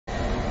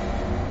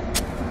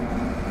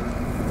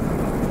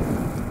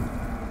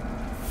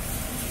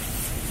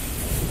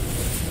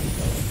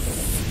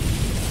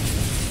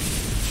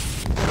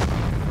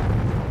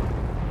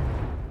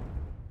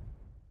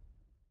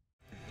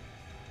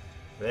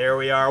There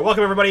we are.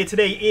 Welcome, everybody.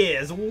 Today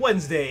is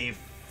Wednesday,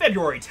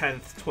 February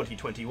 10th,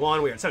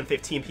 2021. We are at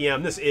 7:15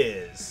 p.m. This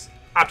is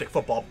Optic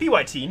Football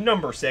PYT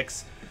number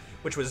 6,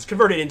 which was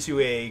converted into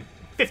a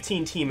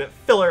 15-team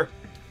filler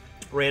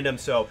random.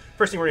 So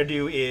first thing we're going to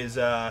do is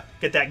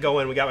get that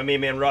going. We got my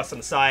main man Russ on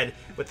the side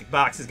with the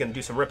boxes, going to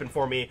do some ripping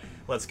for me.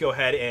 Let's go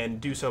ahead and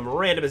do some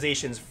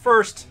randomizations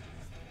first.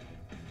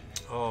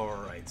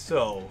 Alright,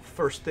 so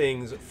first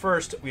things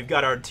first, we've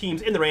got our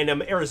teams in the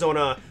random.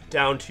 Arizona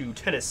down to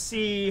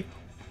Tennessee.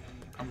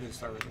 I'm going to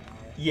start ripping now,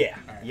 right? Yeah,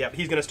 right. Yep,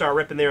 he's going to start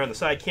ripping there on the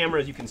side camera,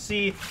 as you can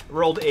see.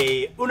 Rolled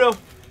a Uno,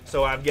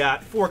 so I've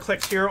got 4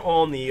 clicks here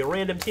on the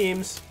random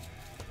teams.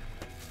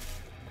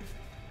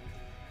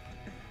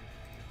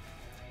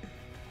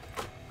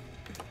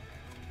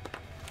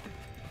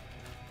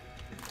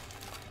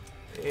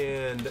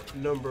 And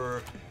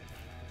number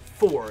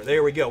 4,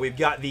 there we go. We've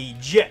got the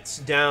Jets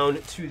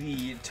down to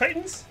the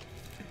Titans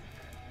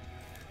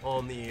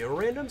on the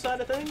random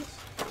side of things.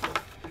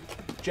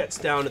 Jets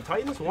down to the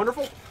Titans,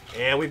 wonderful.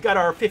 And we've got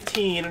our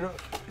 15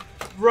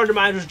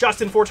 randomizers.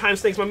 Justin, 4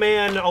 times, thanks my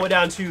man, all the way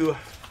down to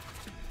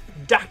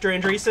Dr.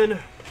 Andreessen.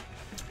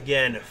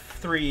 Again,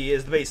 3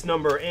 is the base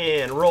number,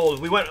 and rolled.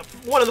 We went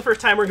 1 on the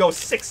first time, we're going to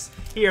go 6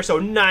 here, so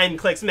 9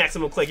 clicks,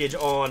 maximum clickage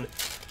on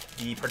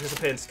the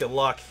participants. Good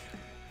luck.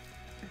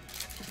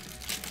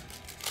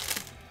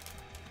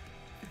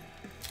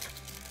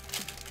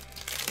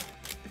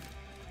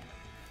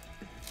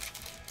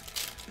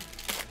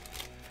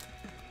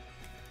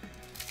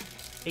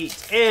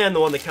 And the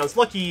one that counts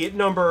lucky,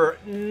 number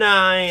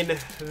 9.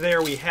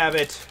 There we have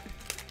it.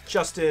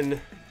 Justin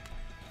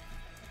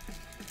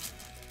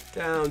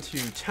down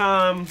to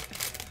Tom.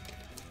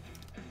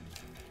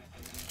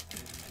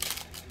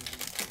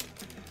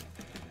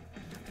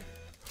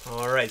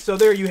 Alright, so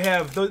there you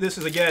have, this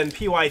is again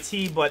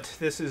PYT, but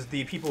this is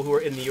the people who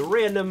are in the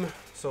random.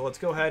 So let's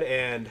go ahead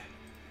and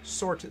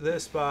sort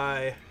this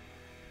by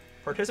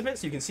participants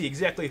so you can see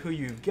exactly who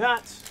you've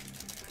got.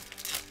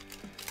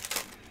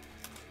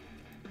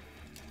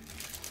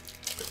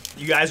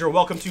 You guys are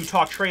welcome to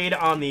talk trade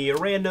on the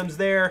randoms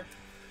there.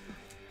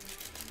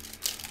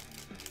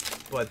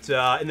 But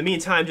in the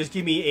meantime, just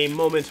give me a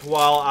moment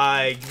while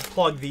I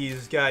plug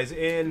these guys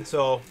in.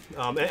 So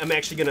I'm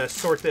actually going to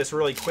sort this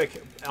really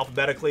quick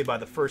alphabetically by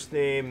the first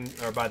name,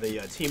 or by the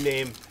team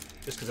name,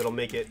 just because it'll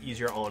make it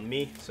easier on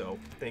me. So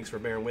thanks for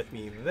bearing with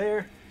me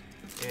there.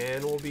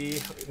 And we'll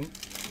be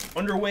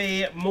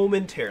underway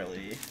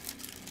momentarily.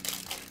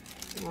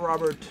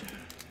 Robert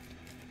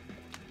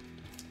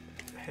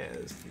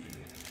has the...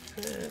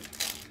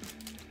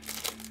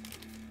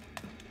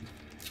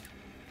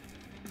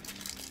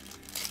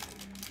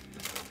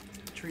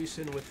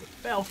 Treason with the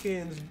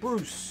Falcons.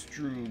 Bruce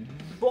drew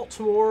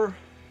Baltimore.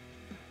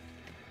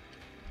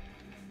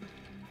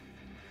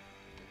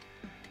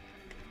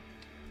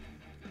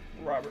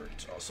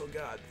 Robert also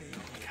got the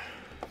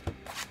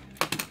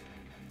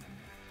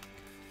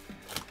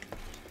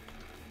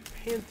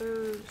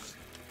Panthers.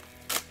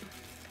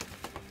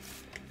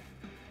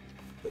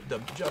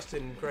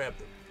 Justin grabbed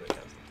the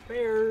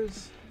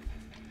Bears.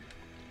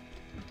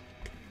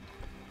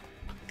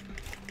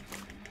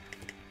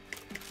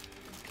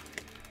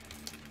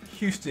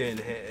 Houston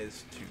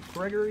has to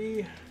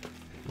Gregory.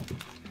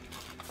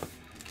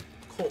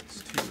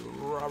 Colts to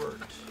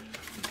Robert.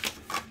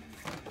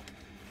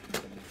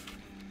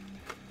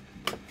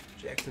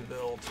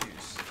 Jacksonville to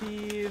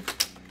Steve.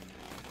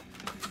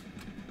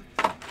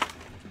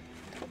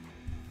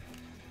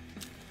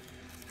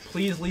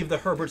 Please leave the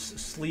Herberts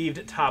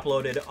sleeved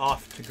top-loaded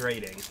off to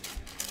grading.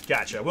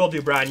 Gotcha. Will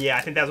do, Brian. Yeah,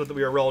 I think that's what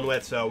we were rolling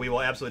with, so we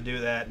will absolutely do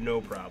that.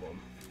 No problem.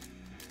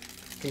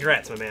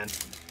 Congrats, my man.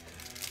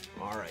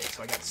 All right,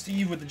 so I got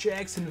Steve with the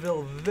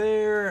Jacksonville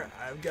there.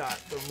 I've got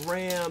the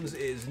Rams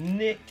is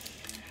Nick.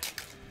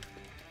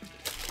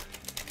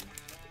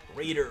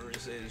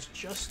 Raiders is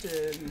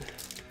Justin.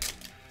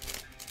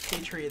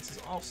 Patriots is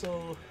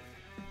also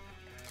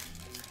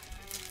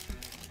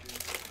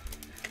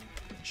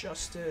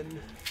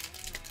Justin.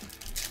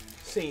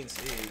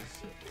 Saints is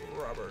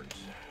Robert.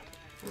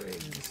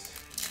 Briggs.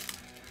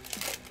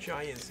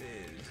 Giants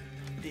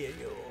is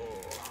Daniel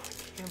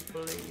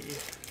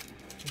Campley.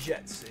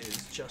 Jets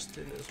is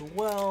Justin as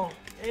well.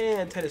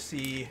 And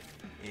Tennessee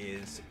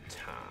is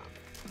Tom.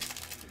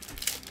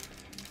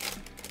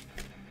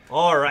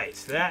 Alright,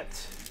 that...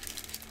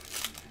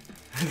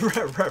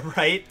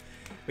 right?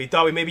 We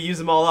thought we maybe use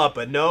them all up,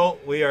 but no,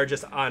 we are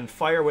just on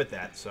fire with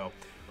that. So,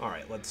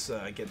 alright, let's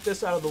get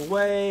this out of the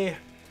way.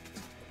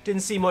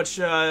 Didn't see much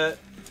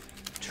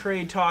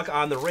trade talk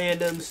on the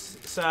randoms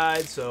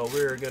side, so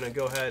we're gonna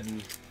go ahead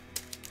and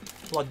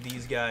plug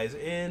these guys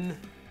in.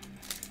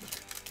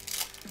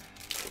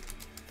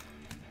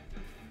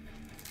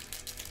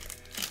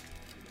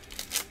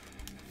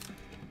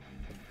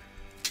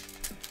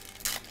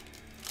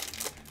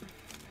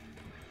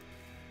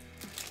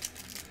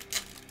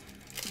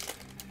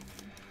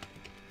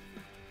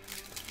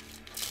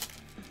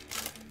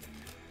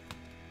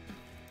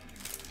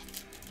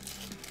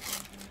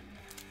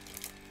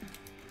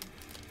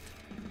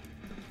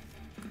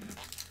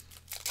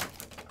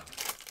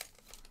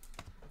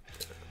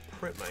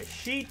 print my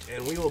sheet,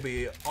 and we will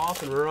be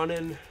off and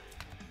running.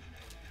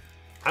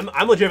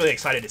 I'm legitimately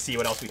excited to see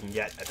what else we can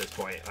get at this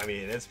point. I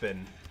mean, it's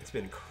been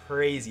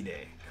crazy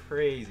day,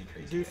 crazy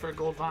Due for a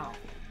gold vinyl.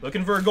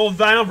 Looking for a gold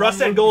vinyl. Russ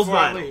said gold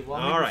vinyl.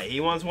 All right, he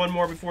wants one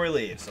more before he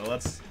leaves. So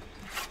let's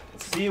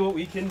see what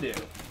we can do.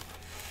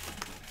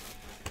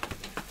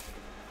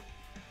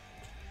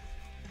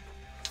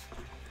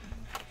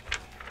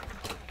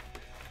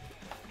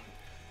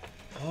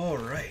 All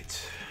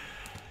right.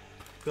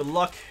 Good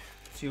luck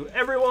to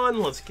everyone.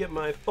 Let's get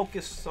my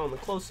focus on the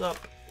close-up.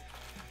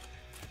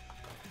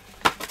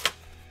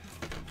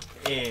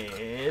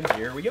 And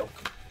here we go.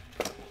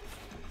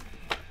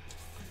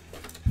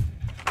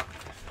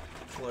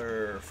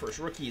 First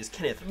rookie is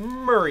Kenneth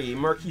Murray,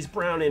 Marquise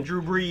Brown, and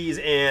Drew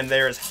Brees. And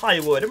there's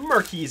Hollywood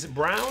Marquise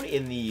Brown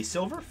in the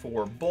silver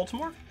for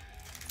Baltimore,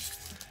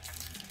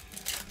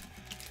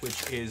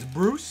 which is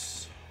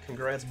Bruce.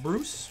 Congrats,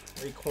 Bruce.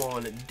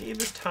 Raekwon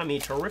Davis, Tommy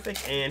Terrific.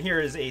 And here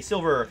is a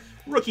silver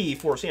rookie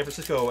for San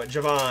Francisco,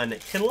 Javon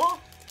Kinlaw.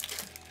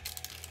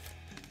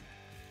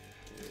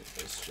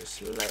 Let's just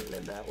slightly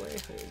that way.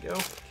 There you go.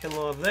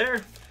 Kinlaw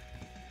there.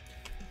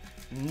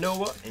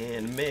 Noah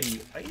and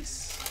Matty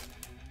Ice.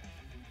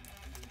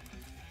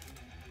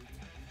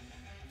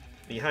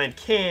 Behind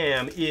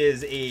Cam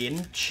is a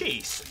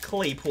Chase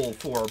Claypool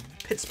for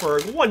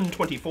Pittsburgh,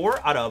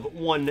 124 out of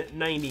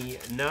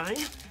 199.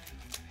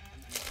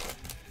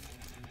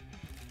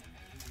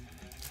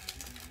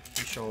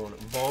 Sean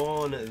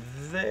Vaughn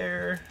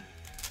there.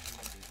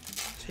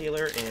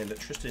 Taylor and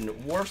Tristan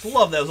Wirfs.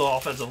 Love those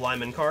offensive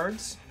lineman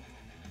cards.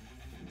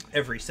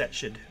 Every set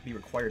should be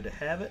required to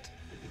have it.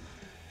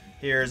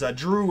 Here's a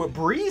Drew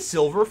Brees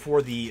silver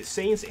for the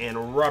Saints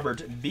and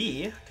Robert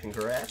B.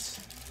 Congrats.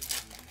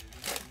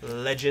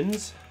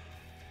 Legends.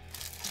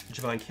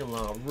 Javon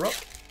Kinlaw Rook.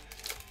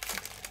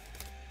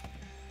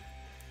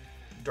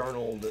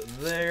 Darnold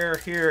there.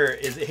 Here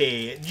is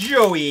a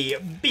Joey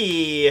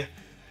B.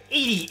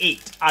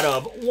 88 out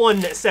of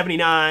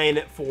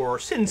 179 for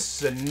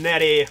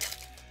Cincinnati.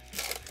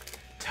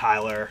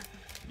 Tyler,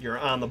 you're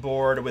on the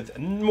board with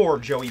more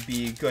Joey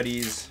B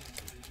goodies.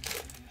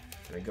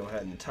 I'm going to go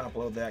ahead and top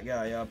load that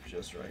guy up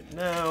just right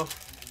now.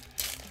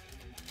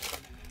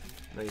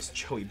 Nice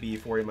Joey B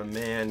for you, my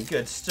man.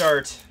 Good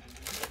start.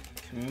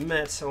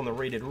 Komet on the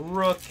rated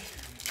rook.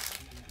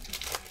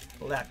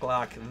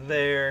 Blacklock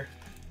there.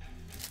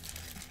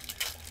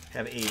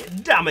 Have a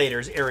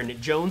Dominators Aaron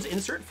Jones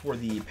insert for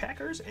the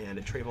Packers and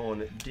a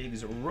Trayvon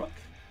Diggs rook.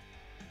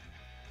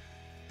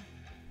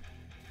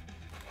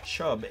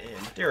 Chubb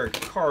and Derek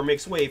Carr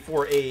makes way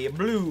for a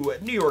blue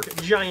New York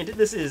Giant.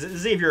 This is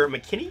Xavier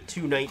McKinney,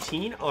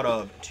 219 out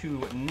of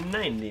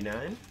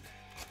 299.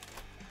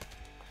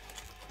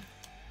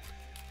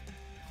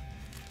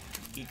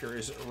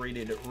 Akers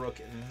rated rook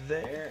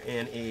there,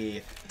 and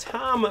a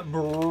Tom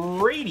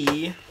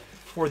Brady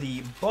for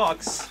the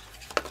Bucks.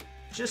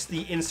 Just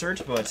the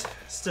insert, but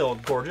still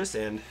gorgeous,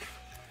 and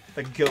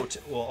the GOAT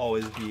will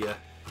always be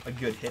a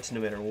good hit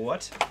no matter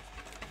what.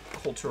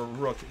 Coulter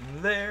rook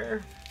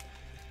there.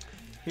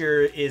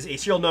 Here is a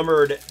serial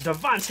numbered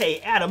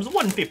Devontae Adams,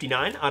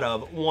 159 out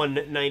of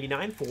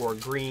 199 for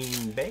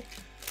Green Bay.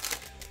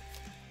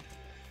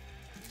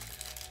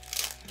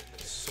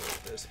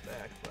 Sort this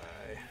back by...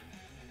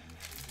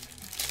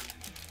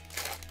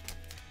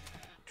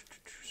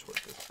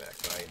 Sort this back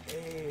by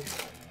A.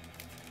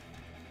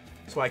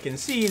 So I can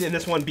see in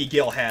this one, B.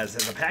 Gill has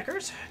the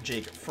Packers.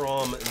 Jake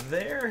Fromm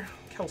there.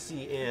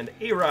 Kelsey and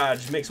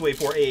A-Raj makes way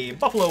for a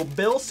Buffalo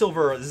Bill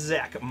silver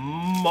Zach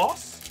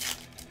Moss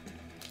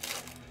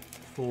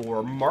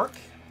for Mark.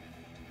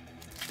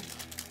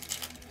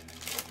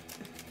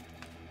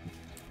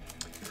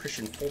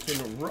 Christian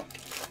Fulton rook.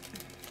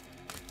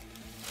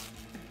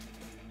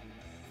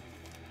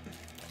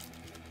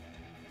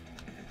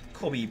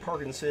 Colby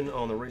Parkinson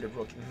on the rated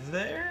rook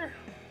there.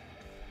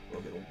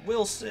 Logan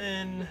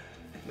Wilson.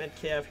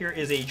 Metcalf. Here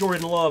is a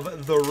Jordan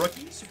Love, the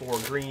rookies for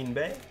Green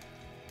Bay.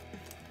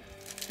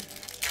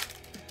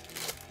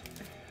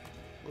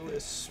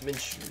 Lewis,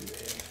 Minshew,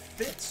 and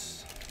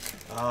Fitz.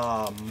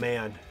 Oh,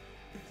 man.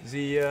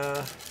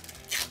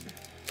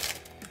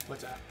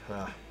 What's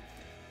that?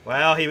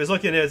 Well, he was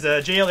looking at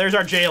Jalen. There's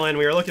our Jalen.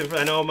 We were looking for,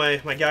 I know my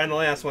guy in the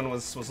last one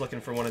was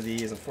looking for one of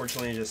these.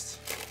 Unfortunately, just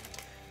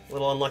a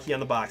little unlucky on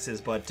the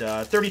boxes. But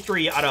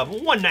 33 out of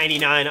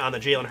 199 on the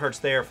Jalen Hurts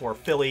there for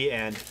Philly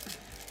and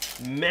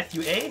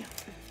Matthew A.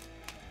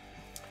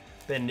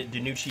 Ben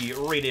DiNucci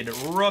rated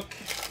rook.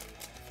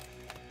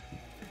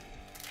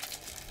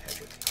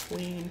 Patrick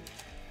Clean.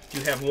 Do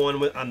have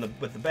one with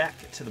the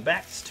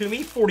backs to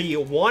me.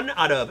 41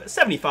 out of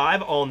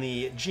 75 on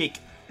the Jake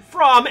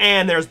Fromm,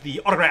 and there's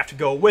the autograph to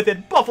go with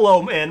it.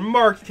 Buffalo and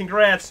Mark,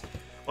 congrats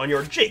on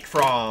your Jake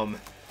Fromm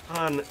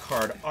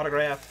on-card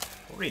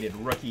autograph, rated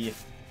rookie.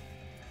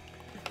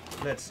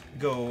 Let's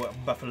go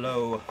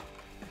Buffalo.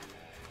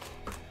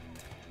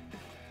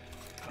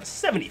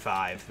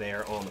 75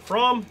 there on the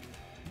Fromm,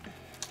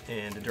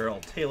 and Darrell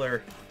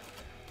Taylor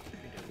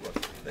rated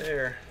rookie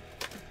there.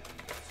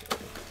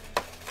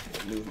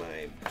 Move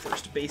my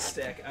first base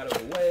stack out of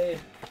the way.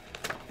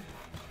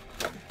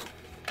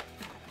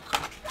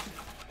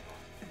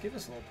 Give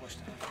us a little push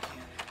down if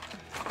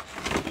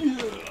you can.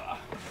 Yeah.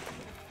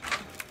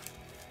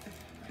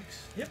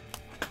 Thanks. Yep.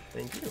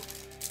 Thank you.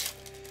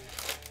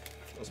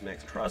 Those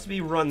Max Crosby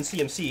run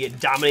CMC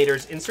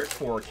Dominators insert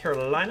for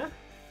Carolina.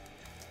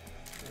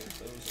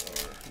 Those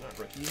are not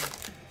rookies.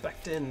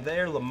 Backed in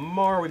there.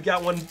 Lamar, we've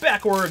got one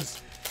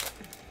backwards.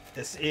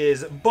 This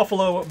is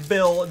Buffalo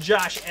Bill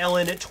Josh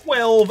Allen,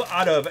 12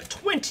 out of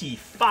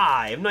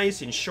 25.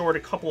 Nice and short. A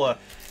couple of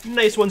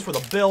nice ones for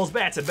the Bills.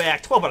 Back to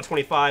back. 12 out of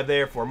 25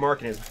 there for Mark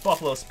in his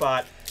Buffalo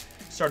spot.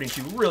 Starting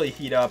to really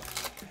heat up.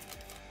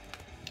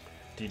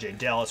 DJ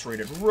Dallas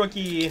rated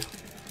rookie.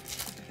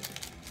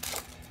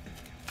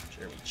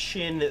 Jeremy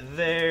Chin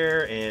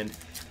there. And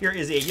here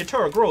is a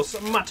Yatoro Gross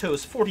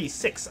Matos,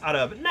 46 out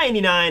of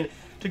 99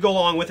 to go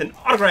along with an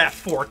autograph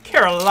for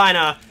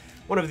Carolina.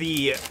 One of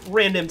the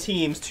random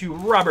teams to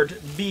Robert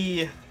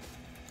B.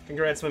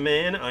 Congrats, my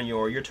man, on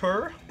your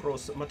Yatoro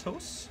Gross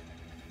Matos.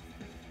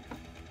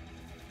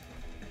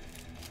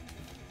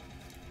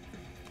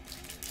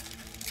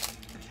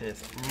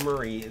 Kenneth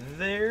Murray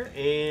there.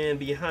 And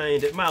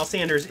behind Miles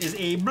Sanders is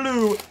a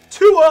blue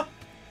Tua.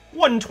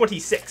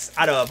 126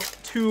 out of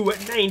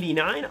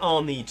 299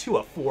 on the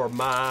Tua for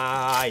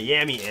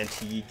Miami and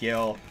T.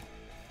 Gill.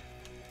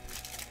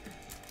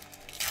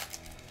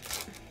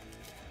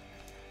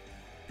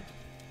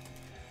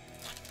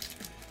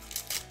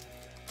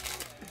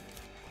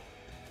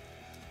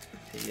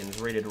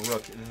 Higgins rated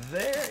rook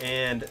there.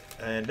 And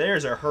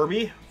there's a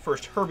Herbie.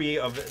 First Herbie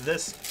of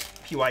this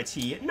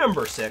PYT,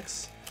 number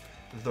 6.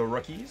 The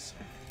rookies.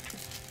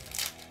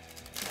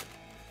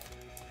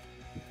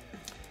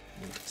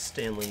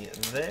 Stanley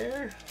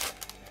there.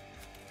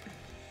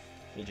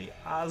 AJ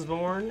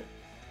Osborne.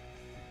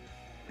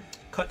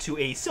 Cut to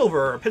a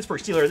silver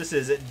Pittsburgh Steeler. This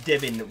is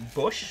Devin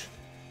Bush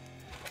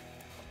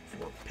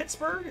for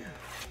Pittsburgh.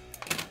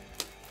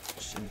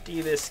 Jim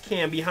Davis.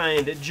 Cam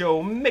behind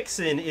Joe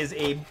Mixon is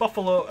a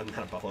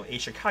a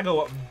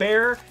Chicago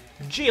Bear.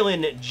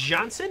 Jalen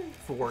Johnson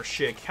for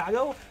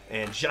Chicago.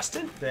 And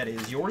Justin, that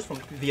is yours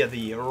via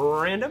the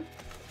random.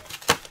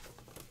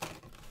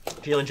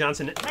 Jalen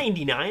Johnson,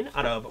 99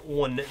 out of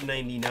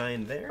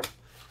 199 there.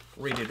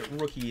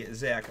 Rated rookie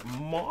Zach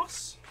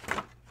Moss.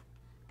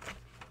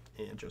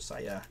 And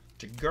Josiah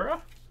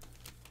Jagura.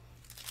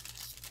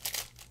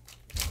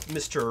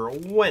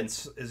 Mr.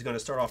 Wentz is going to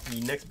start off the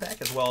next pack,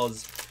 as well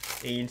as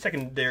a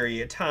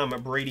secondary Tom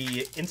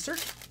Brady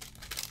insert.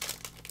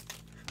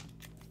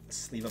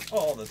 Sleeve up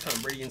all the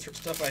Tom Brady insert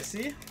stuff I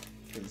see.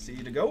 Good to see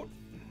you to go.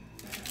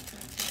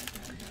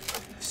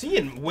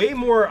 Seeing way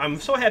more. I'm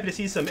so happy to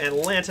see some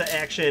Atlanta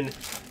action,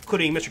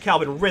 including Mr.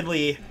 Calvin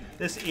Ridley.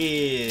 This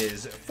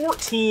is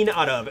 14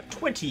 out of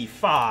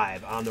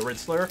 25 on the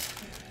Ritzler.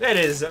 That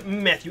is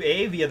Matthew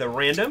A. via the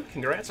random.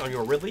 Congrats on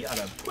your Ridley out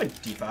of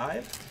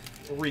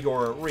 25.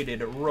 Rigor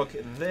rated rook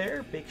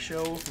there. Big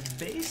Show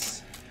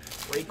base.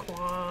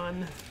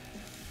 Raekwon.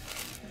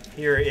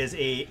 Here is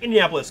a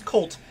Indianapolis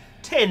Colt,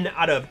 10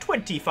 out of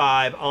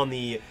 25 on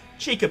the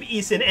Jacob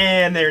Eason,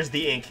 and there's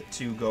the ink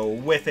to go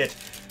with it.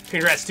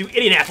 Congrats to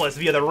Indianapolis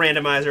via the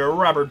randomizer,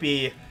 Robert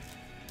B.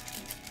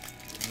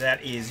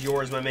 That is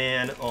yours, my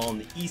man, on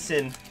the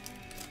Eason.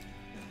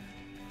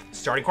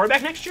 Starting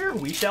quarterback next year?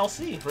 We shall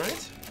see,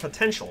 right?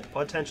 Potential.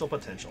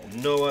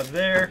 Noah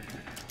there.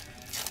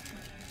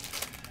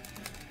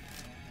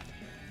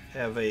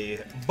 Have a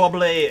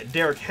bubbly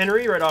Derrick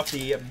Henry right off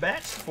the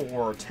bat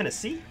for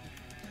Tennessee.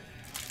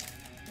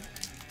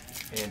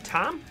 And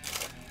Tom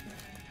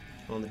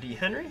on the D.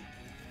 Henry.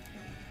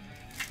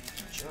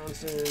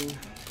 Johnson.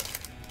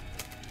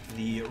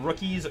 The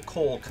rookies,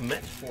 Cole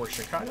Kmet for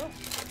Chicago.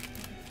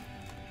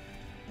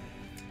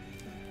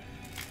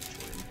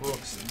 Jordan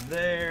Brooks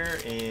there.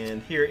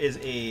 And here is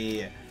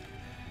a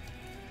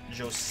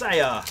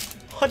Josiah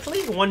Huntley,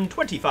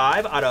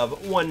 125 out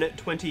of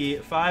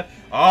 125.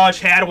 Oh,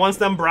 Chad wants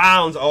them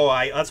Browns. Oh,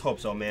 let's hope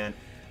so, man.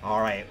 All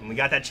right, and we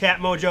got that chat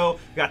mojo.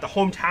 We got the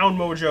hometown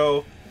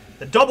mojo.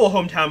 The double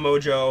hometown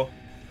mojo.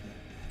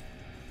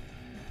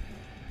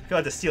 I feel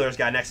like the Steelers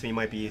guy next to me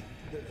might be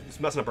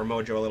just messing up our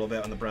mojo a little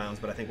bit on the Browns,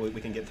 but I think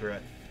we can get through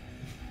it.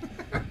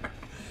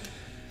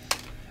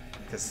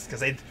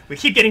 Because we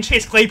keep getting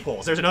Chase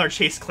Claypools. There's another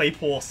Chase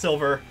Claypool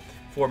silver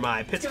for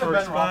my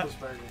Pittsburgh spot.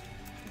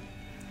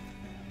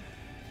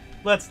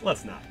 Let's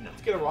not. No.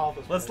 Let's get a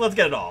Roethlisberger. Let's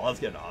get it all. Let's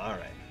get it all. All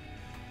right.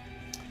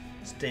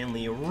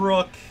 Stanley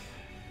Rook.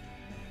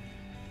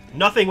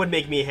 Nothing would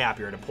make me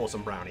happier to pull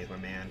some brownies, my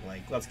man.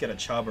 Like, let's get a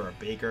Chubb or a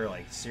Baker,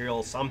 like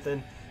cereal,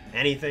 something,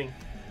 anything.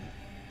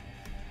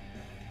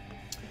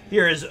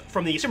 Here is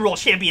from the Super Bowl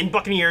champion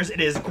Buccaneers. It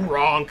is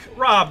Gronk,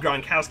 Rob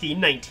Gronkowski,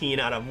 19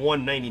 out of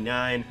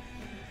 199.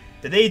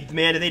 Did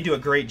they do a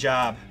great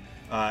job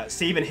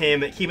saving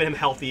him, keeping him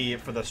healthy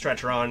for the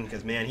stretch run?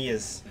 Because man, he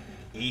is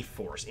a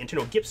force.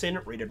 Antonio Gibson,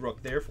 rated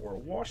rook there for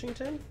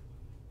Washington.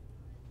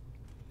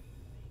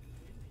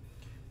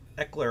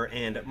 Eckler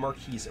and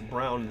Marquise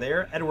Brown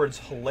there.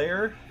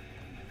 Edwards-Helaire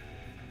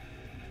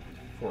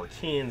for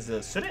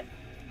Kansas City.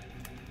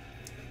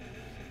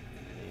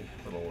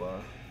 A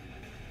little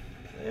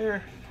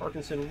there.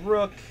 Parkinson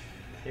Rook.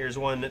 Here's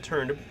one that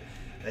turned.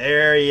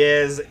 There he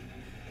is.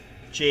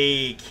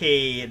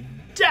 J.K.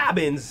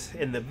 Dobbins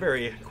in the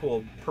very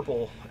cool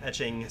purple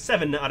etching.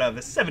 7 out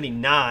of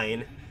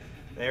 79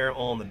 there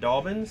on the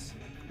Dobbins.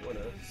 What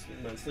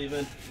a sleeve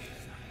in.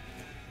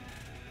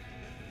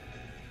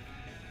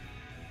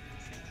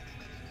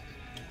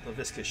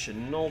 LaVisca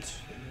Chenault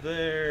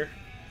there.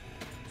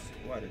 So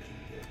why did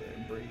you go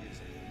there?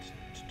 Brady's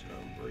and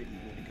Tom Brady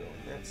need to go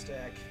in that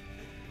stack.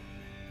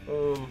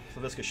 Boom.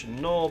 LaVisca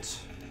Chenault.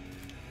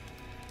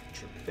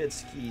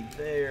 Trubisky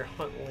there.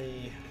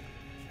 Huntley.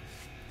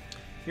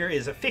 Here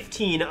is a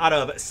 15 out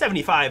of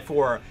 75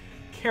 for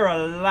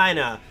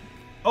Carolina.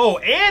 Oh,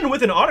 and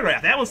with an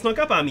autograph. That one snuck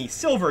up on me.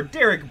 Silver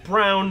Derek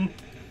Brown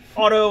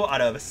auto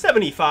out of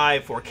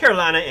 75 for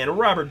Carolina and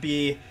Robert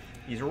B.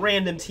 These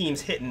random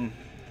teams hitting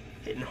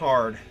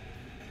hard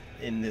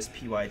in this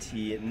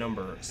PYT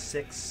number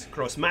 6.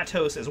 Gross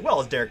Matos as well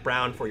as Derek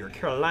Brown for your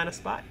Carolina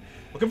spot.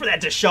 Looking for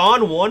that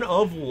Deshaun 1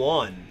 of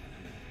 1.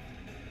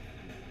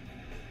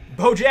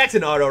 Bo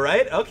Jackson auto,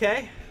 right?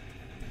 Okay.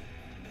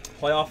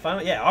 Playoff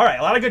final. Yeah, all right.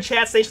 A lot of good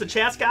chats. Thanks to the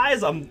chats,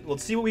 guys.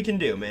 Let's see what we can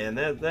do, man.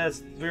 That's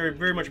very,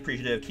 very much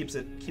appreciative. Keeps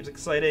it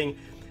exciting.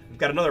 We've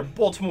got another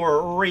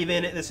Baltimore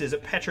Raven. This is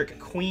Patrick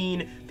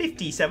Queen,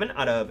 57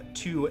 out of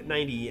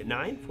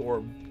 299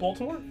 for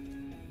Baltimore.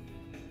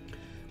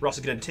 Russ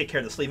is going to take care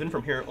of the sleeve in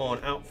from here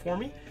on out for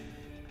me.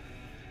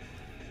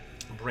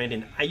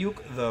 Brandon Ayuk,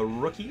 the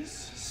rookies,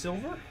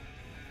 silver.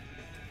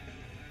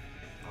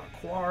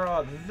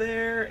 Aquara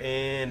there,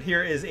 and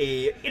here is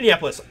a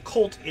Indianapolis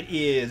Colt. It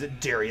is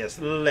Darius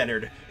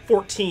Leonard,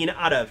 14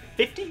 out of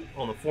 50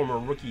 on the former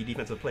rookie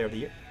defensive player of the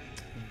year.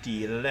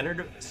 D.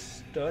 Leonard,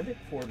 stud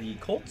for the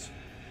Colts.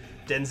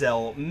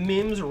 Denzel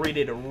Mims,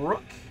 rated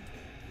rook.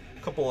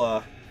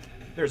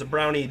 There's a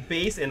brownie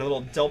base and a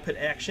little Delpit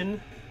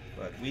action,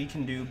 but we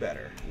can do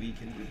better. We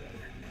can do better.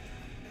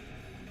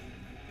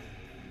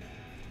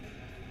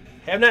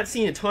 Have not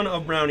seen a ton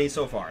of brownies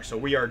so far, so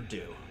we are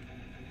due.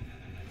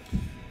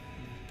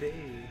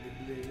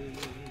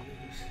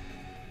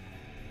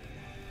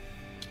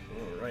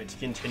 All right,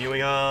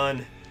 continuing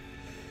on.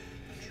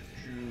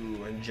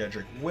 Drew and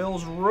Jedrick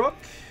Wills Rook.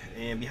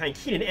 And behind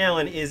Keenan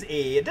Allen is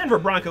a Denver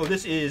Bronco.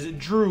 This is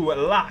Drew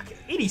Lock,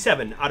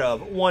 87 out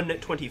of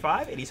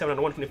 125. 87 out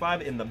of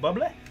 125 in the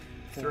bubble.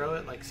 Throw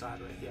it like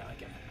sideways. Yeah, I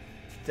get it.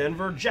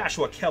 Denver.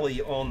 Joshua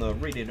Kelly on the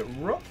rated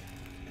Rook.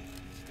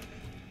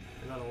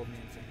 I got old man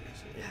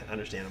fingers. Yeah,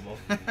 understandable.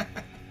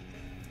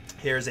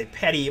 Here's a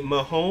Patty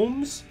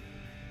Mahomes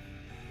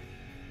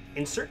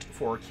insert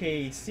for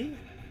KC.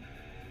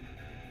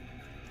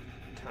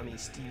 Tommy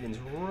Stevens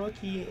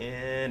rookie,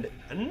 and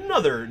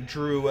another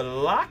Drew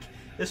Lock.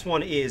 This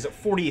one is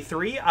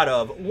 43 out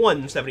of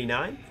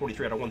 179.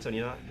 43 out of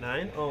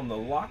 179 on the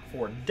lock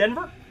for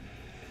Denver.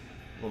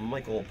 Little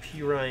Michael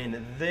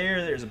Pirine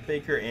there. There's a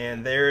Baker,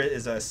 and there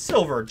is a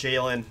silver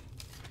Jalen.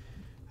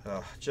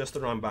 Oh, just the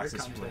wrong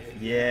boxes.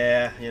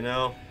 Yeah, you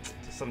know,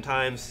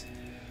 sometimes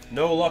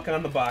no luck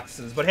on the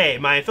boxes. But hey,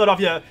 my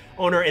Philadelphia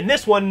owner in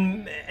this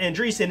one,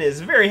 Andreessen,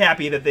 is very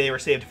happy that they were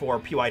saved for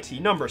PYT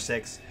number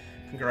 6.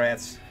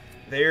 Congrats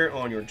there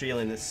on your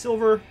Jalen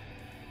Silver.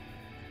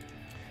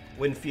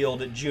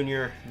 Winfield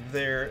Jr.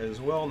 there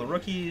as well on the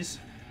rookies.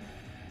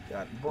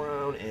 Got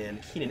Brown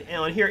and Keenan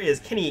Allen. Here is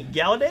Kenny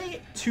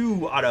Galladay,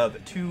 2 out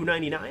of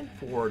 299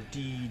 for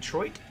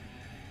Detroit.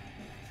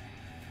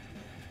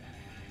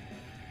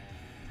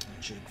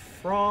 Jake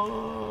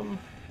Fromm.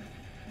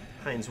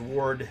 Hines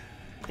Ward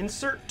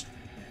insert.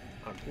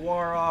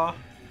 Aguara.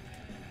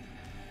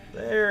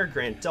 There.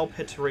 Grant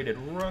Delpit, rated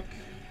Rook.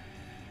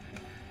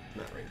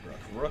 Not rated Rook.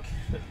 Rook.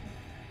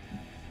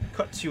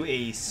 Cut to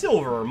a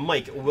silver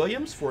Mike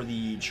Williams for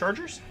the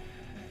Chargers.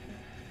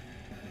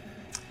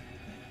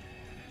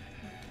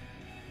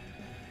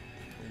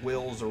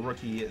 Will's a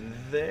rookie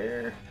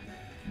there.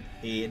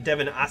 A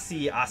Devin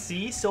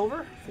Asi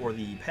silver for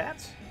the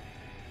Pats.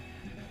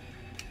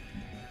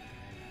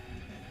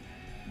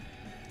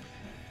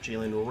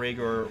 Jalen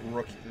Reagor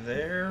rookie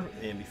there.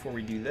 And before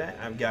we do that,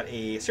 I've got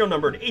a serial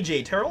numbered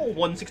AJ Terrell,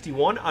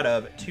 161 out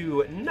of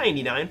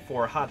 299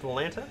 for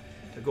Atlanta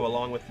to go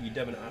along with the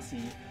Devin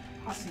Asi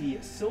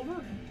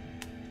silver.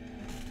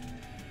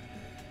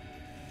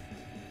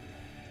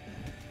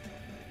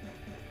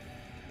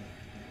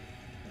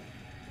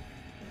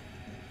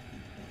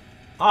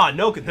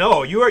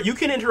 No, you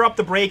can interrupt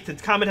the break to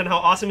comment on how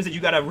awesome it is that you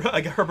got a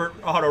Herbert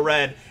auto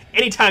red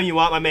anytime you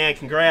want, my man.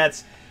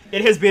 Congrats.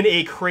 It has been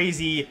a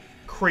crazy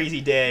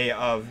day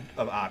of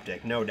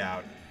Optic, no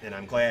doubt, and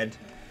I'm glad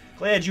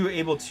you were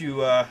able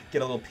to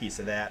get a little piece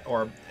of that,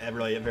 or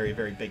really a very,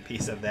 very big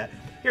piece of that.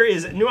 Here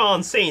is New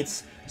Orleans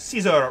Saints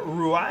Cesar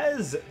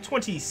Ruiz,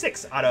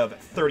 26 out of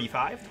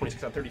 35.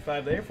 26 out of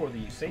 35 there for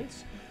the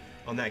Saints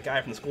on that guy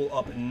from the school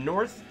up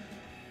north.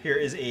 Here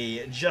is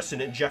a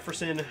Justin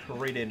Jefferson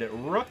rated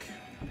Rook.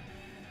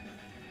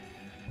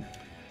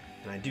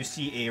 And I do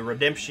see a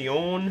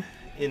Redemption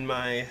in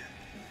my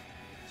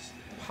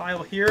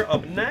pile here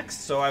up next.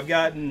 So I've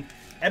gotten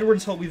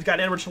we've got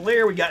Edwards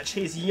Hilaire, we got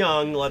Chase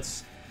Young.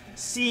 Let's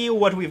see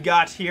what we've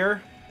got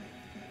here.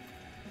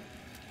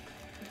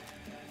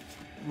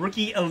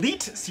 Rookie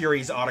Elite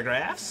Series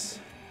autographs.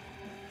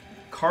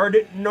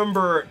 Card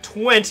number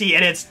 20,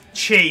 and it's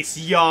Chase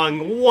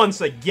Young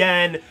once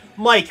again.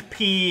 Mike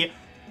P.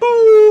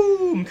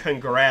 Boom!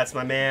 Congrats,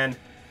 my man.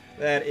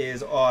 That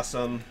is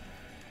awesome.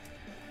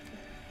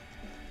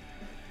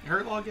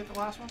 Hurtlaw get the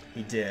last one?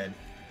 He did.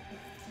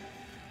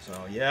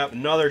 So, yeah,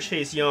 another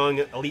Chase Young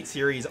Elite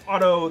Series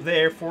auto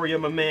there for you,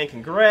 my man.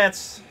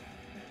 Congrats.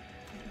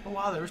 Oh,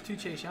 wow, there was 2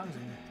 Chase Youngs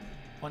in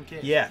one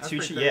case. Yeah, two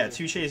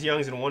Chase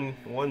Youngs in one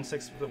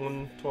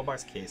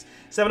 12-box case.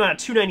 7 out of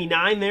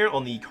 299 there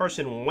on the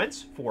Carson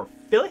Wentz for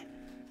Philly.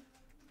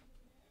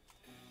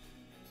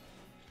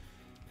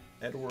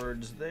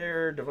 Edwards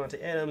there,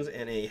 Devontae Adams,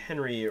 and a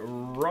Henry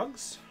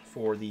Ruggs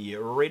for the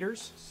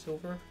Raiders.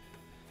 Silver.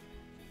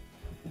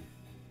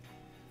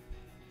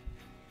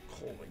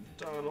 Cole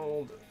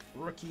McDonald,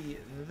 rookie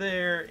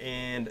there,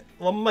 and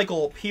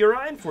Michael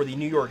Pirine for the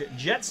New York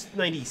Jets.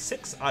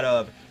 96 out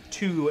of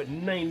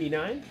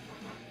 299.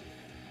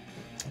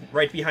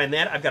 Right behind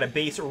that, I've got a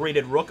base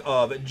rated rook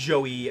of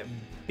Joey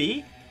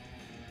B.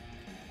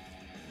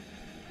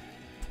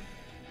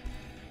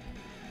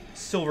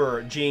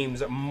 Silver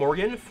James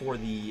Morgan for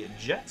the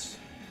Jets.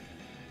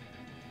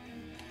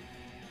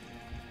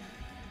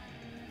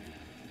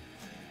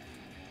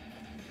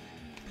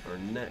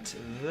 Arnett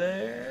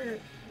there.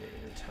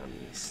 And Tommy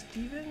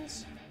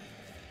Stevens.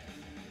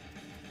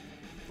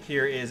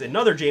 Here is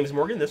another James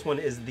Morgan. This one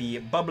is the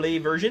bubbly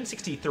version.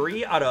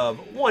 63 out of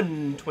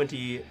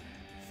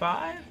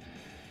 125.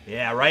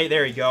 Yeah, right.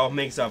 There you go.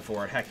 Makes up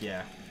for it. Heck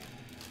yeah.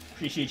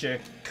 Appreciate you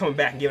coming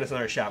back and giving us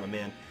another shot, my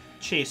man.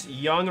 Chase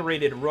Young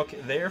rated rook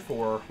there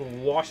for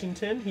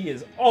Washington. He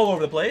is all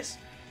over the place.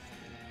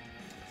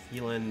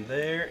 Thielen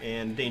there,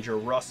 and Danger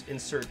Russ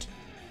insert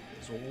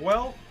as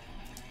well.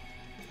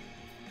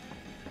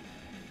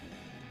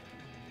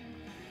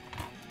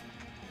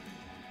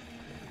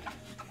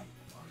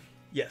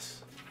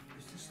 Yes.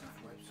 Is this stuff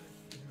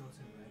website? Even though it's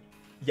in red?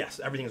 Yes,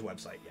 everything is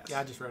website, yes. Yeah,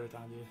 I just wrote it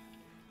down, dude.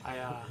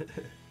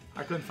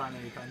 I couldn't find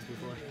any pens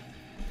before.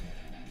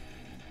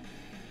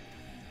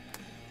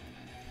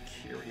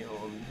 Carry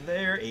on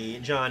there. A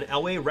John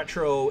Elway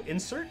retro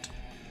insert.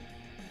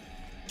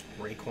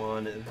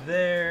 Raekwon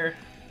there.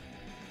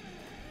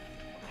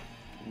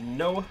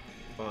 Noah.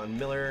 Von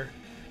Miller.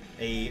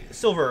 A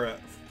silver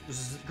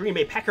Green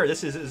Bay Packer.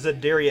 This is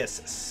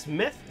Zadarius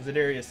Smith.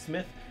 Zadarius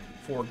Smith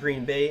for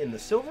Green Bay in the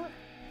silver.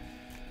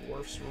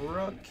 Worf's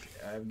Rook.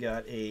 I've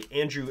got a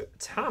Andrew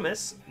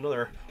Thomas.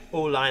 Another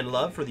O-line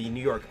love for the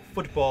New York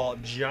Football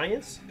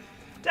Giants.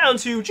 Down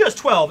to just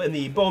 12 in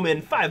the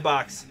Bowman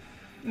 5-box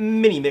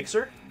mini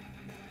mixer.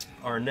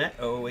 Arnett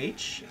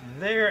OH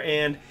there,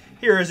 and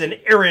here is an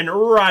Aaron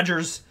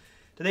Rodgers.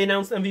 Did they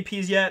announce the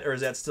MVPs yet, or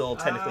is that still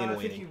technically in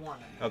waiting? I think he won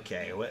it.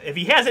 Okay, well, if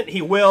he hasn't,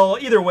 he will.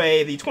 Either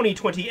way, the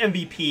 2020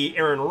 MVP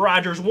Aaron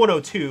Rodgers,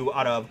 102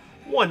 out of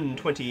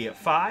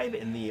 125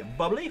 in the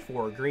bubbly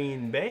for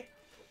Green Bay.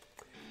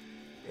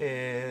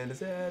 And is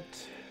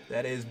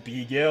that is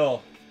B.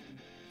 Gill.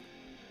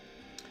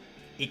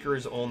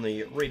 Akers on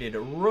the rated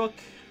rook.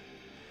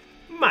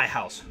 My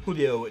house,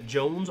 Julio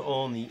Jones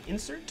on the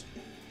insert.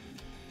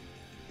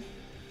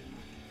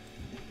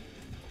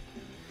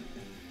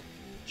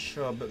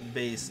 Chubb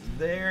base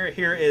there.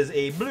 Here is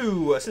a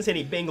blue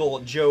Cincinnati Bengal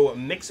Joe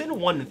Mixon,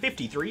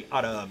 153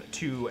 out of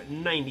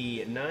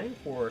 299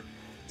 for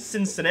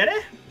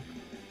Cincinnati.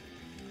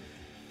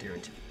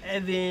 Darren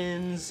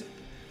Evans,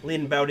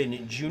 Lynn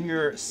Bowden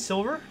Jr.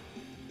 silver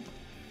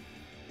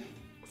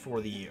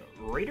for the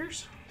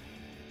Raiders.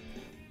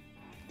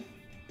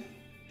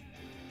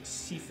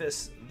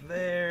 Cephas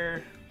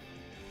there.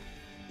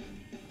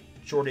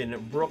 Jordan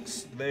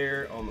Brooks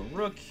there on the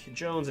rook.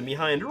 Jones, and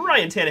behind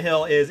Ryan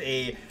Tannehill is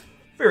a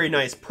very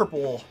nice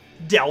purple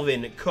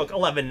Dalvin Cook,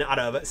 11 out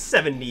of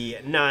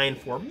 79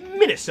 for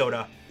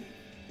Minnesota.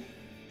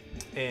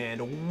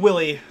 And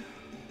Willie,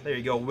 there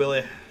you go,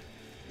 Willie.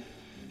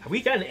 Have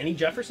we gotten any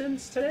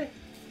Jeffersons today?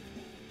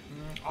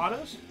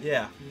 Autos?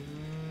 Yeah.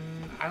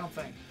 I don't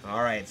think.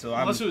 All right, so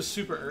unless it was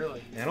super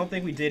early. I don't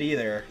think we did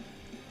either.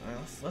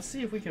 Let's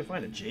see if we can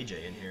find a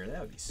JJ in here.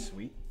 That would be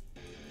sweet.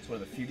 It's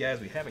one of the few guys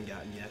we haven't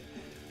gotten yet.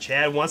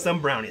 Chad wants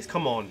them brownies.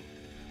 Come on.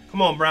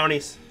 Come on,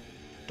 brownies.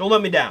 Don't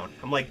let me down.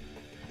 I'm like,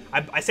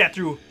 I sat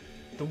through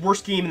the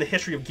worst game in the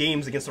history of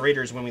games against the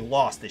Raiders when we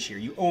lost this year.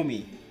 You owe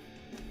me.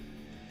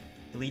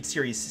 Elite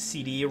Series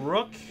CD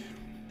Rook.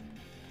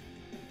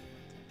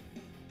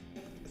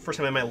 First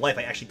time in my life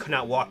I actually could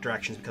not walk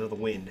directions because of the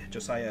wind.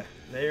 Josiah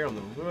there on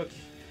the rook.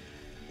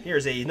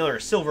 Here's another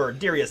silver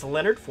Darius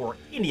Leonard for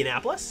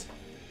Indianapolis.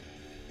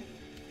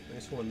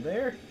 Nice one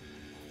there.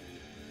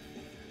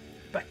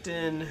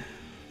 Becton,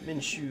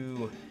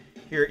 Minshew.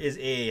 Here is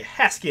a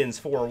Haskins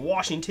for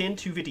Washington,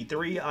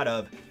 253 out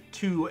of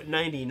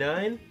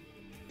 299.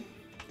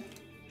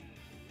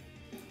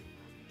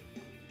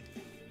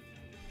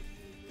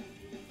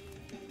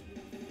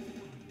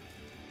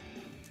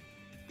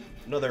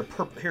 Another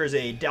here's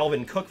a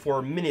Dalvin Cook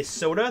for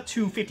Minnesota,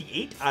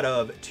 258 out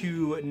of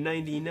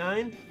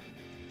 299.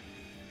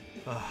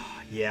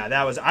 Yeah,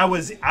 that was I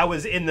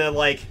was in the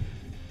like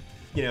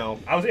you know,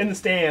 I was in the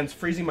stands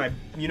freezing my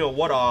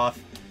you-know-what off,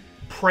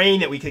 praying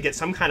that we could get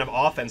some kind of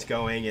offense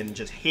going and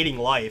just hating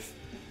life.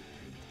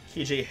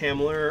 KJ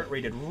Hamler,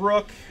 rated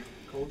Rook.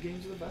 Cold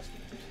games are the best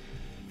games.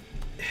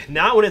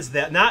 Not when it's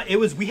that. Not it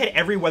was. We had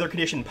every weather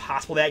condition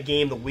possible that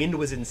game. The wind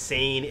was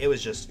insane. It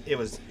was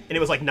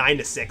like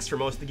 9-6 for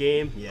most of the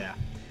game. Yeah.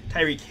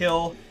 Tyreek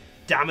Hill,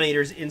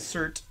 Dominators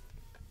insert.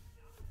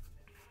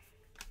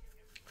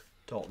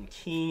 Dalton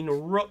Keene,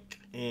 Rook,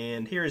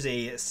 and here's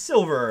a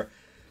silver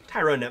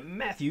Tyrann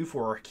Mathieu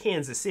for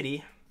Kansas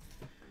City.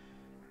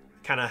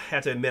 Kind of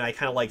have to admit, I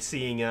kind of like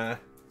seeing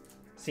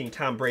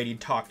Tom Brady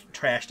talk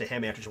trash to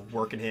him after just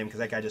working him, because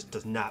that guy just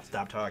does not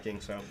stop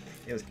talking. So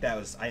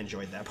I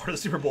enjoyed that part of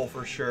the Super Bowl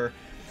for sure.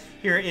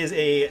 Here is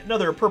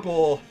another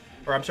purple,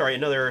 or I'm sorry,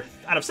 another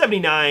out of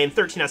 79,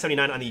 13 out of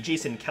 79 on the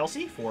Jason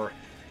Kelce for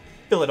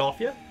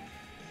Philadelphia.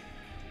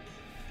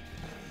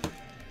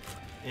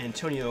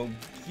 Antonio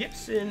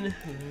Gibson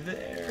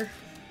there.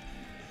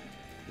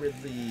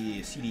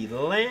 Ridley, CD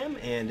Lamb,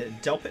 and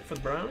Delpit for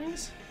the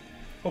Brownies.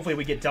 Hopefully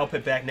we get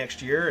Delpit back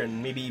next year,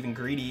 and maybe even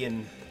Greedy,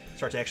 and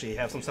start to actually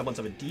have some semblance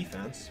of a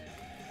defense.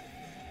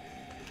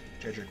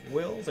 Jedrick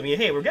Wills. I mean,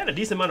 hey, we've got a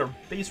decent amount of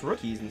base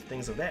rookies and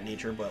things of that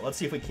nature, but let's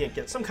see if we can't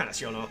get some kind of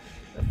serial,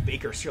 a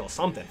Baker serial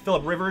something.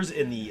 Phillip Rivers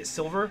in the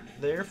silver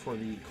there for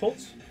the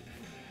Colts.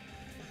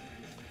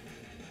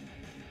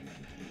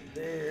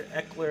 There,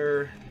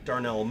 Eckler,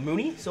 Darnell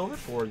Mooney, silver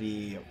for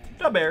the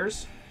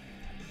Bears.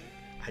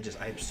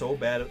 I'm so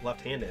bad at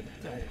left-handed.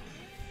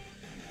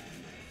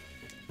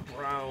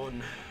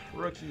 Brown,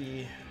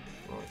 rookie,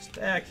 wrong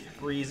stack.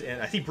 Breeze,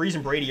 and I think Breeze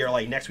and Brady are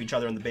like next to each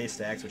other in the base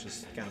stacks, which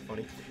is kind of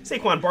funny.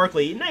 Saquon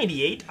Barkley,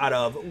 98 out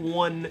of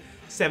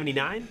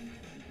 179.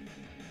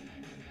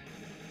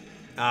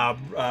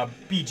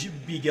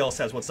 B. Gill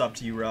says, "What's up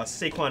to you, Russ?"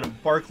 Saquon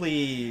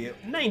Barkley,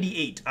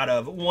 98 out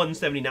of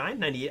 179.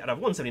 98 out of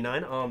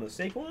 179 on the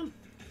Saquon.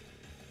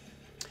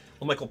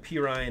 Well, Michael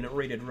Pirine,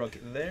 rated Rook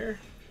there.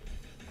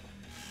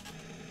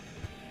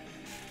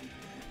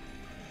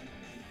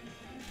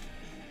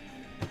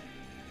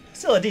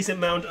 Still a decent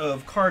amount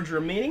of cards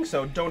remaining,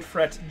 so don't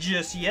fret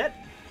just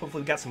yet.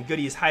 Hopefully we've got some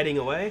goodies hiding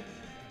away.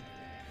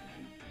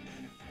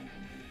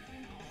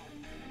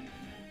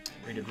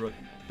 Rated Rook,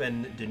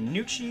 Ben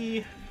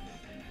DiNucci.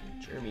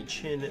 Jeremy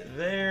Chin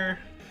there.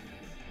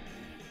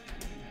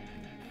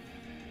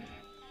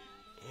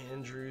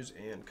 Andrews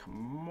and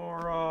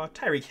Kamara.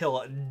 Tyreek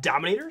Hill,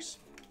 Dominators.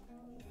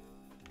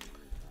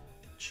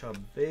 Chubb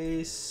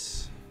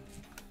base.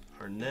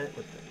 Arnett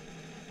with the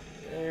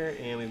there,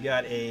 and we've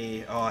got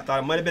I thought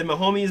it might have been my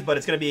homies, but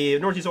it's going to be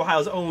Northeast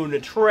Ohio's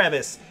own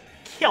Travis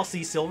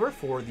Kelce silver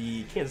for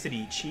the Kansas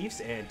City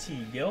Chiefs, and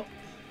T. Gill.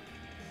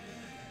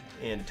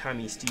 And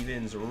Tommy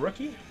Stevens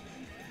rookie.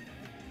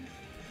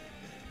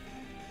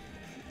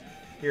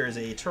 Here is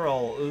a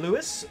Terrell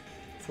Lewis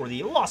for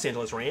the Los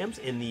Angeles Rams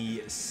in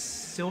the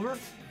silver.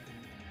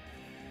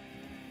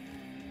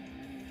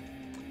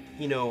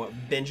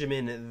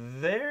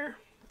 Benjamin there.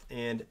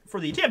 And for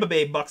the Tampa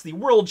Bay Bucks, the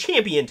world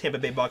champion Tampa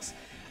Bay Bucks,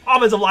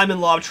 offensive lineman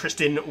love,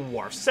 Tristan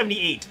Wirfs.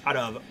 78 out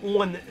of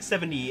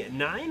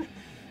 179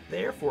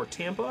 there for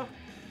Tampa.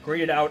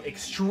 Graded out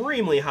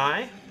extremely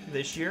high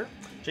this year.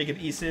 Jacob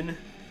Eason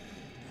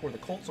for the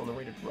Colts on the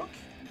rated Rook.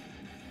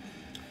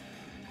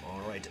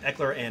 All right,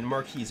 Eckler and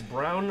Marquise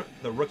Brown.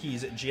 The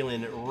rookies,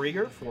 Jalen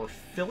Reagor for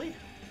Philly.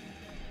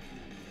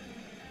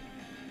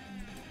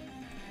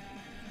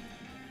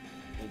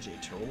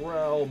 AJ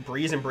Terrell,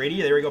 Breeze and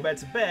Brady. There we go, back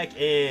to back.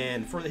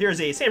 And here's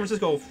a San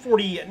Francisco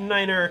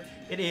 49er.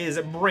 It is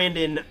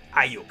Brandon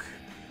Ayuk.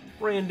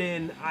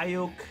 Brandon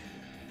Ayuk.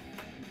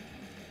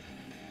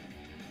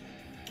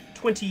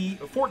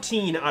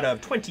 14 out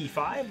of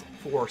 25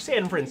 for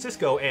San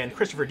Francisco and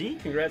Christopher D.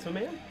 Congrats, my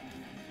man.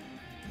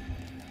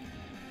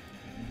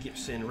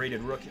 Gibson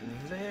rated Rook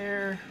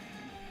there.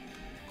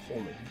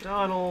 Cole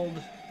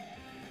McDonald.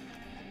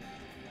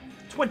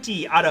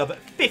 20 out of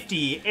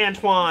 50,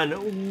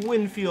 Antoine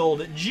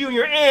Winfield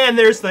Jr. And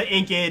there's the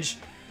inkage.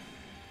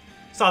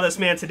 Saw this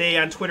man today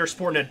on Twitter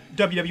sporting a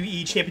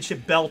WWE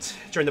Championship belt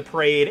during the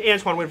parade.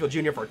 Antoine Winfield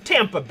Jr. for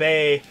Tampa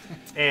Bay.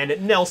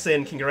 And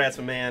Nelson, congrats,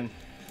 my man.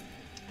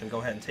 I'm going to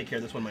go ahead and take care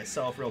of this one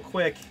myself real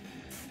quick.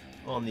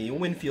 On the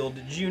Winfield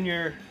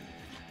Jr.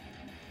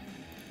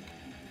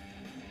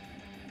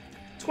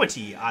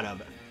 20 out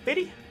of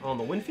 50 on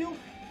the Winfield.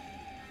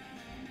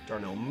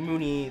 Darnell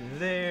Mooney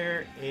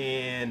there.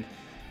 And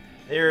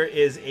there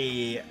is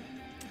a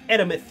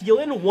Adam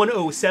Thielen,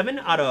 107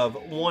 out of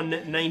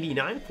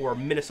 199 for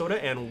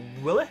Minnesota and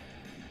Willie.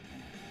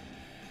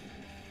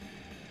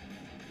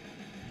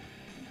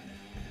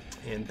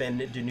 And Ben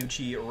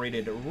DiNucci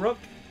rated Rook.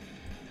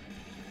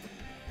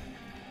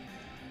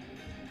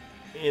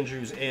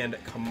 Andrews and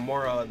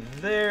Kamara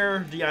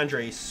there.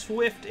 DeAndre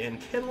Swift and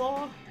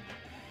Kinlaw.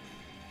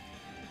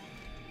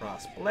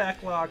 Ross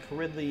Blacklock,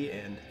 Ridley,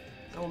 and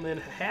Elman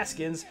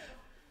Haskins.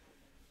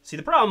 See,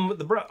 the problem,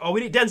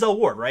 we need Denzel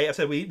Ward, right? I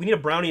said we need a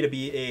Brownie to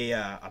be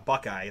a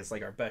Buckeye. It's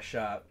like our best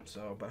shot.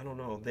 So, but I don't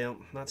know.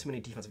 Not too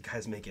many defensive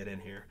guys make it in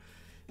here.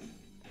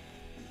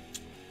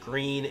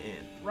 Green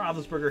and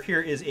Roethlisberger.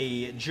 Here is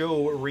a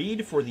Joe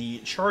Reed for the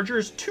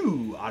Chargers.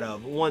 2 out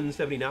of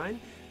 179.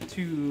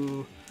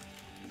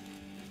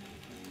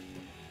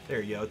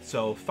 There you go.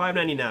 So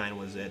 $5.99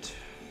 was it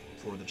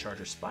for the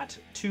Chargers spot.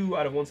 2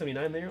 out of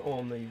 179 there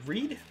on the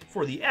Reed.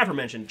 For the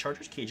aforementioned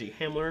Chargers, KJ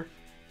Hamler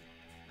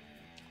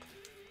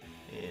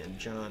and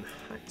John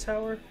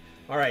Hightower.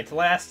 All right, the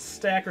last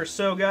stack or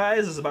so, guys.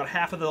 This is about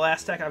half of the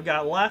last stack I've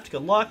got left.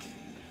 Good luck.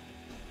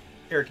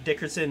 Eric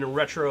Dickerson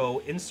retro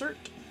insert.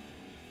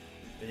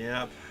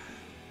 Yep.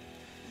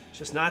 It's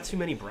just not too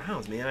many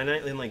Browns, man. I know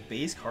in like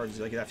base cards,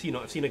 like I've seen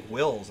like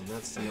Wills, and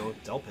that's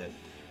Delpit.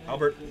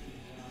 Albert.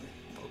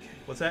 Okay,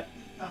 what's that?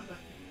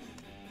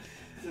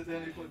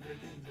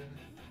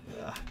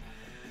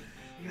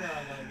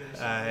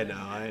 I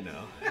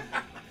know.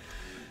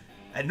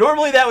 And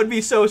normally that would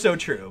be so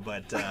true,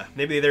 but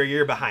maybe they're a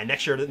year behind.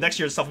 Next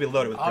year stuff will be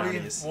loaded with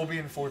brownies. We'll be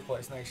in 4th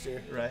place next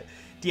year. Right.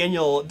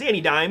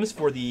 Danny Dimes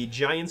for the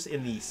Giants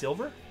in the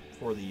silver.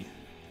 For the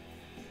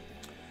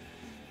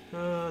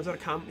is that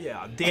a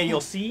yeah,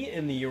 Daniel C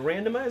in the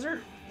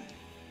randomizer.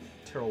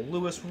 Terrell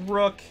Lewis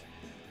Rook.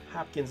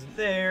 Hopkins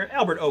there.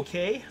 Albert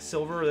OK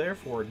silver there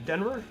for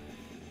Denver.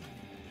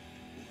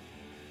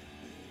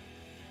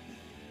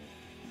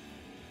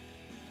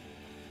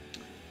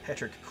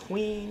 Patrick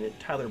Queen,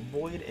 Tyler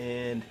Boyd,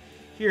 and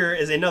here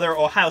is another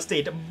Ohio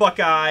State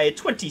Buckeye,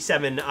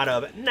 27 out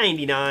of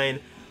 99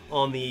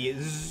 on the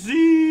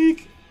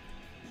Zeke.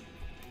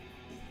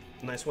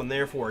 Nice one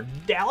there for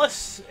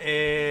Dallas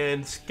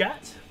and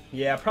Scott.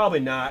 Yeah, probably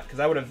not, because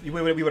we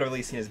would have at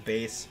least seen his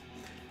base.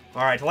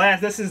 All right,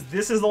 this is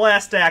the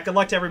last stack. Good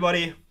luck to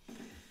everybody.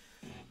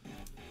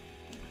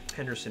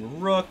 Henderson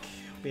Rook.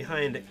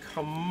 Behind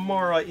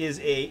Kamara is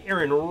a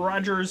Aaron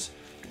Rodgers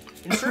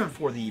insert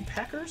for the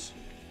Packers.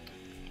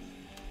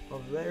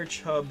 Over there,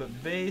 Chubb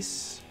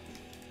base.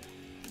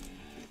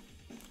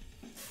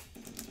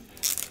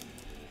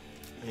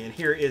 And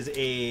here is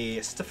a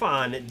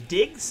Stephon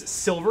Diggs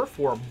silver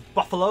for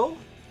Buffalo.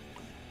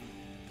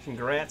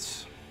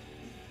 Congrats.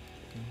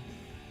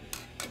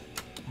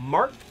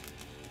 Mark.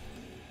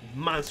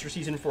 Monster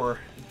season for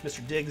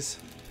Mr. Diggs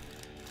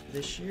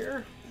this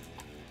year.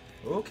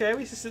 Okay,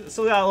 we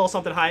still got a little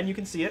something hiding. You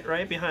can see it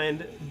right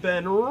behind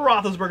Ben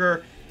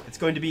Roethlisberger. It's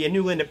going to be a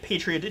New England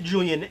Patriot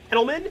Julian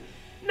Edelman.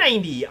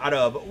 90 out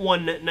of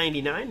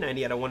 199.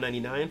 90 out of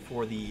 199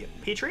 for the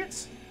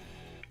Patriots.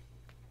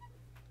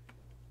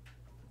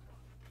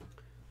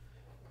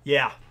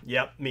 Yeah,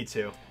 yep, me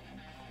too.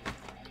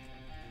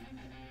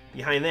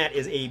 Behind that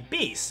is a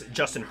base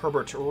Justin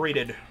Herbert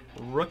rated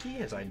rookie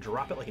as I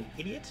drop it like an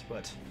idiot,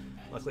 but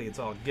luckily it's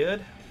all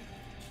good.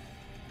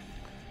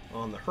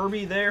 On the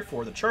Herbie there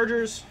for the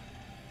Chargers.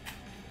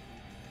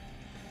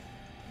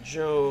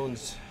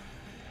 Jones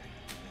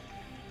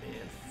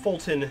and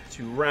Fulton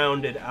to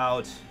round it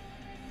out.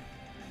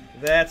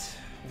 That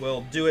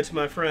will do it,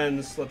 my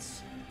friends.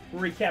 Let's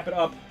recap it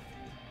up.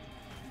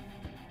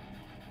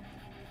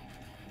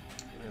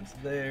 That's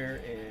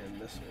there,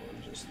 and this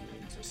one just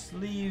needs a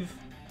sleeve.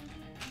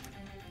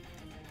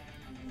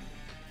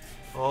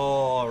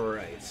 All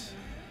right.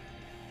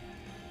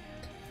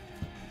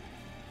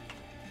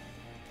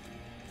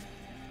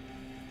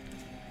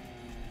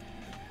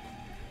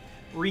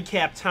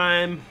 Recap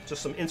time.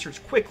 Just some inserts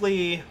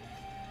quickly.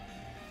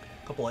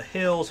 A couple of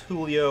Hills,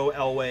 Julio,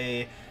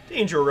 Elway,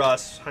 Danger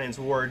Russ, Hines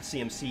Ward,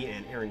 CMC,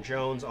 and Aaron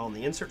Jones on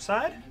the insert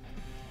side.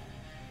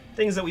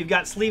 Things that we've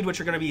got sleeved,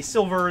 which are going to be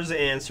silvers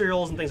and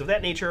serials and things of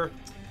that nature.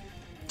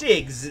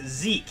 Diggs,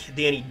 Zeke,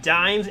 Danny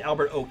Dimes,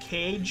 Albert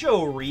OK,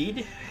 Joe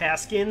Reed,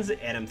 Haskins,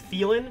 Adam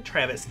Thielen,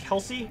 Travis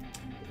Kelce,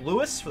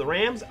 Lewis for the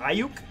Rams,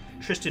 Ayuk,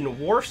 Tristan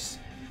Wirfs,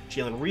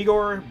 Jalen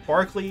Reagor,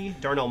 Barkley,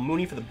 Darnell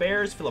Mooney for the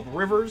Bears, Phillip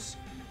Rivers,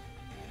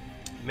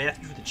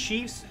 Matthew for the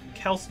Chiefs,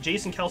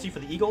 Jason Kelce for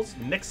the Eagles,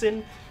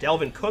 Mixon,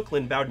 Dalvin Cook,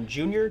 Lynn Bowden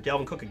Jr.,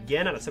 Dalvin Cook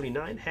again out of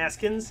 79,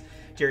 Haskins,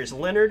 Darius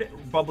Leonard,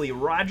 Bubbly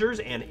Rogers,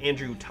 and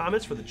Andrew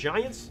Thomas for the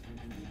Giants.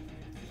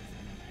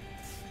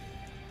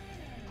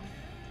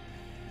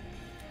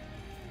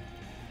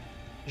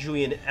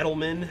 Julian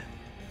Edelman,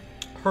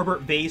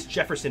 Herbert base,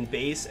 Jefferson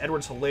base,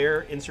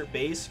 Edwards-Helaire insert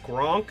base,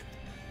 Gronk,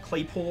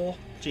 Claypool,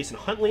 Jason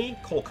Huntley,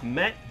 Cole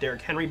Kmet,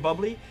 Derrick Henry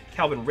Bubbly,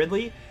 Calvin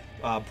Ridley,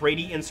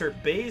 Brady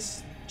insert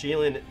base,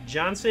 Jalen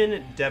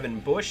Johnson,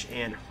 Devin Bush,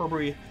 and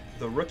Herbie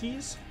the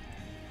rookies.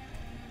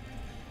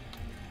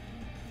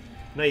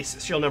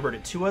 Nice serial number to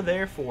Tua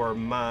there for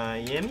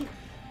Miami.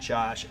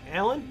 Josh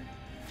Allen.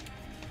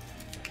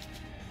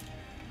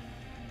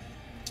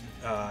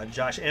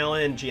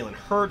 Jalen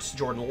Hurts,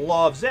 Jordan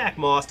Love, Zach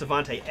Moss,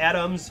 Devontae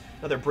Adams,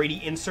 another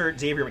Brady insert,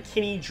 Xavier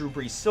McKinney, Drew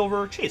Brees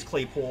Silver, Chase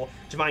Claypool,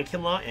 Javon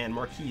Kinlaw, and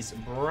Marquise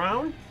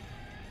Brown.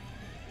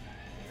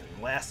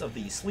 And last of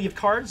the sleeve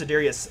cards,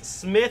 Zadarius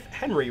Smith,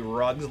 Henry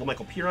Ruggs,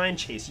 LaMichael Pirine,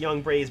 Chase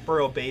Young, Braves,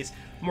 Burrow Base,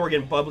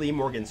 Morgan Bubbly,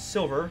 Morgan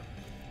Silver.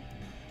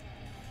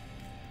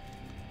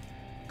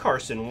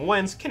 Carson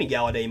Wentz, Kenny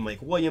Galladay, Mike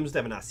Williams,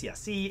 Devin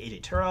Asiasi,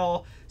 AJ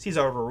Terrell,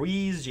 Cesar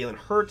Ruiz, Jalen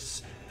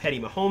Hurts, Patty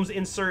Mahomes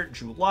insert,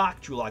 Drew Lock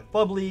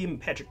Bubbly,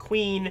 Patrick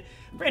Queen,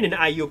 Brandon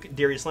Ayuk,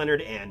 Darius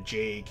Leonard, and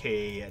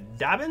J.K.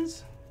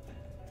 Dobbins.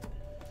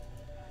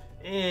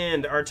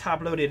 And our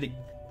top-loaded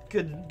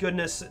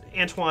goodness,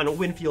 Antoine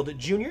Winfield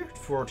Jr.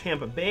 for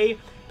Tampa Bay.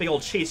 Big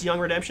old Chase Young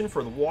redemption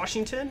for the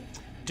Washington.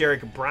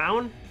 Derek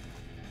Brown,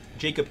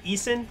 Jacob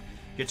Eason,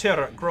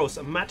 Guterra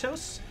Gross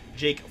Matos,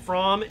 Jake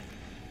Fromm,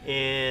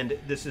 and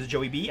this is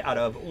Joey B out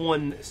of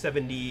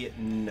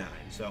 179.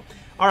 So,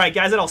 all right,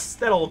 guys,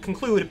 that'll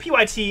conclude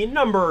PYT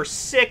number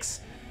 6.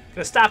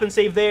 Gonna stop and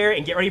save there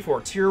and get ready for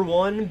Tier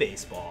 1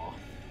 baseball.